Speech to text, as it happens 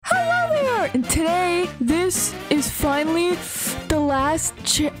Hello there! And today, this is finally the last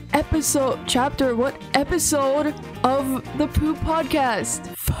episode of the Poop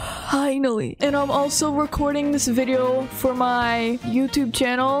Podcast. Finally. And I'm also recording this video for my YouTube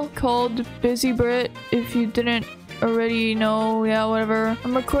channel called Bizzy Brit. If you didn't already know, yeah, whatever.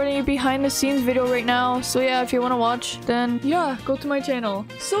 I'm recording a behind the scenes video right now. So yeah, if you want to watch, then yeah, go to my channel.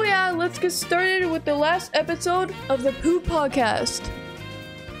 So yeah, let's get started with the last episode of the Poop Podcast.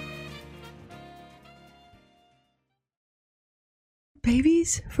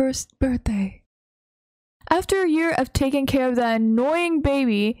 Baby's first birthday. After a year of taking care of that annoying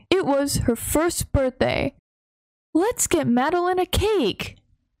baby, it was her first birthday. Let's get Madeline a cake,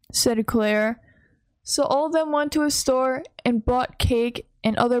 said Claire. So all of them went to a store and bought cake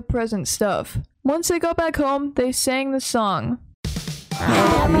and other present stuff. Once they got back home, they sang the song.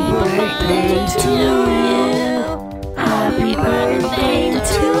 Happy birthday to you. Happy birthday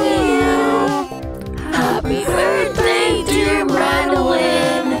to you. Happy birthday, dear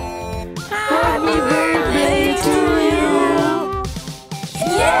Madeline. Happy birthday to you.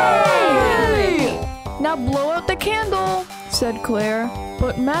 Yay! Now blow out the candle, said Claire.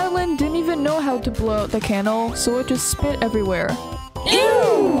 But Madeline didn't even know how to blow out the candle, so it just spit everywhere.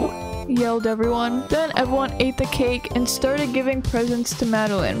 Ew! Yelled everyone. Then everyone ate the cake and started giving presents to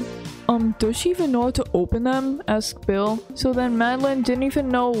Madeline. Does she even know how to open them? Asked Bill. So then Madeline didn't even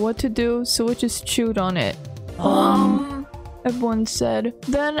know what to do, so it just chewed on it. Everyone said.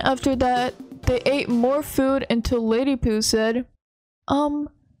 Then after that, they ate more food until Lady Pooh said,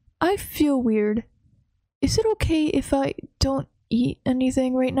 I feel weird. Is it okay if I don't eat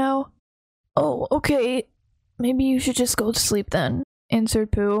anything right now? Oh, okay. Maybe you should just go to sleep then,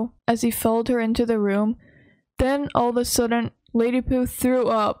 answered Pooh as he followed her into the room. Then all of a sudden, Lady Pooh threw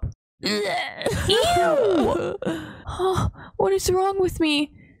up. Ew! Oh, what is wrong with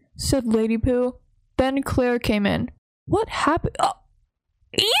me? Said Lady Pooh. Then Claire came in. What happened?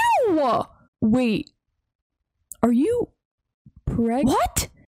 Ew! Wait. Are you pregnant?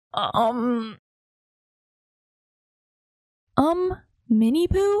 What? Minnie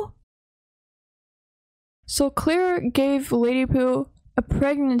Pooh? So Claire gave Lady Pooh a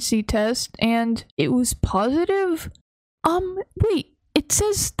pregnancy test and it was positive? Wait, it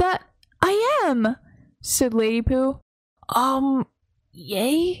says that I am, said Lady Pooh.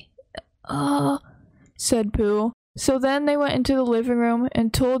 Yay? Said Pooh. So then they went into the living room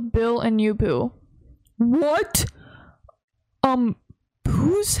and told Bill and you, Pooh. What?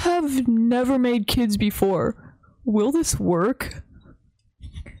 Poohs have never made kids before. Will this work?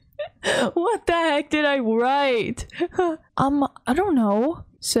 What the heck did I write? I don't know,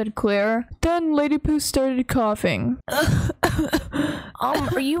 said Claire. Then Lady Pooh started coughing.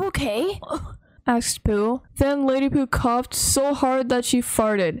 Are you okay? Asked Pooh. Then Lady Pooh coughed so hard that she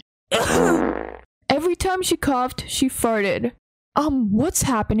farted. Every time she coughed, she farted. What's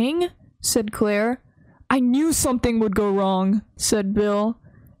happening? Said Claire. I knew something would go wrong, said Bill.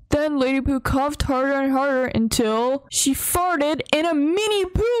 Then Lady Pooh coughed harder and harder until she farted and a Minnie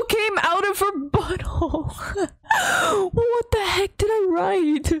Pooh came out of her butthole. What the heck did I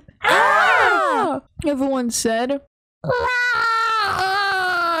write? Ah! Everyone said.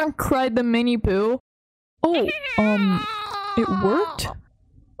 Ah! Cried the Minnie Pooh. Oh, it worked?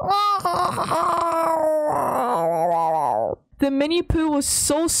 The Minnie Pooh was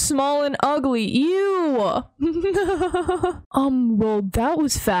so small and ugly. Ew! Well, that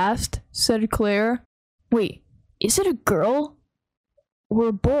was fast, said Claire. Wait, is it a girl? Or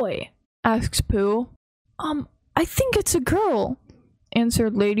a boy? Asked Pooh. I think it's a girl,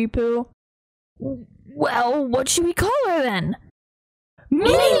 answered Lady Pooh. Well, what should we call her then?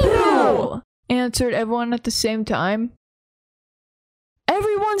 Minnie Pooh! Answered everyone at the same time.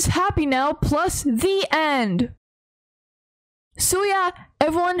 Everyone's happy now, plus the end! So yeah,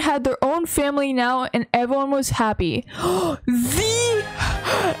 everyone had their own family now and everyone was happy. The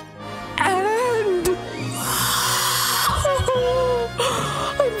end!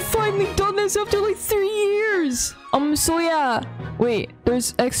 I'm finally done this after like 3 years! So yeah. Wait,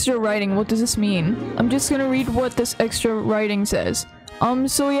 there's extra writing. What does this mean? I'm just gonna read what this extra writing says.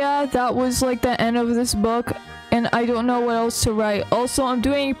 So yeah, that was like the end of this book. And I don't know what else to write. Also, I'm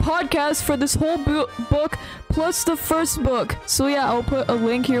doing a podcast for this whole book plus the first book. So yeah, I'll put a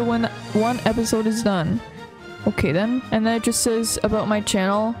link here when one episode is done. Okay then. And then it just says about my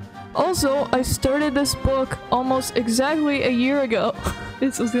channel. Also, I started this book almost exactly a year ago.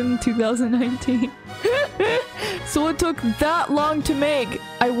 This was in 2019. So it took that long to make.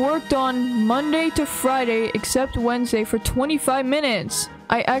 I worked on Monday to Friday except Wednesday for 25 minutes.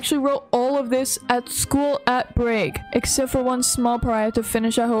 I actually wrote all of this at school at break, except for one small part I had to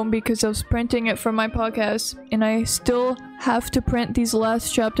finish at home because I was printing it for my podcast, and I still have to print these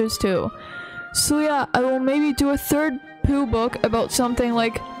last chapters too. So yeah, I will maybe do a third poo book about something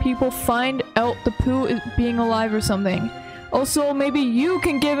like people find out the poo is being alive or something. Also, maybe you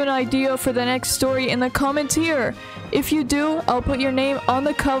can give an idea for the next story in the comments here. If you do, I'll put your name on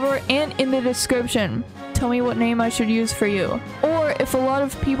the cover and in the description. Tell me what name I should use for you. Or if a lot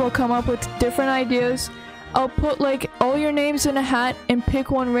of people come up with different ideas, I'll put like all your names in a hat and pick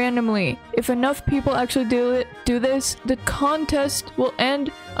one randomly. If enough people actually do this, the contest will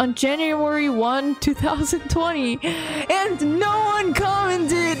end on January 1, 2020. And no one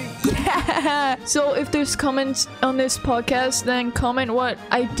commented! Yeah! So if there's comments on this podcast, then comment what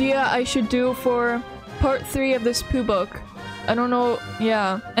idea I should do for part 3 of this poo book. I don't know,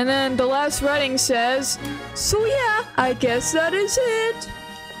 yeah. And then the last writing says, so yeah, I guess that is it.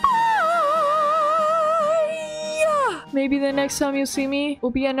 Maybe the next time you see me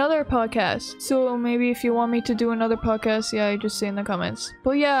will be another podcast. So maybe if you want me to do another podcast, yeah, just say in the comments.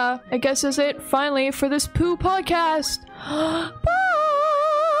 But yeah, I guess that's it finally for this poo podcast. Bye!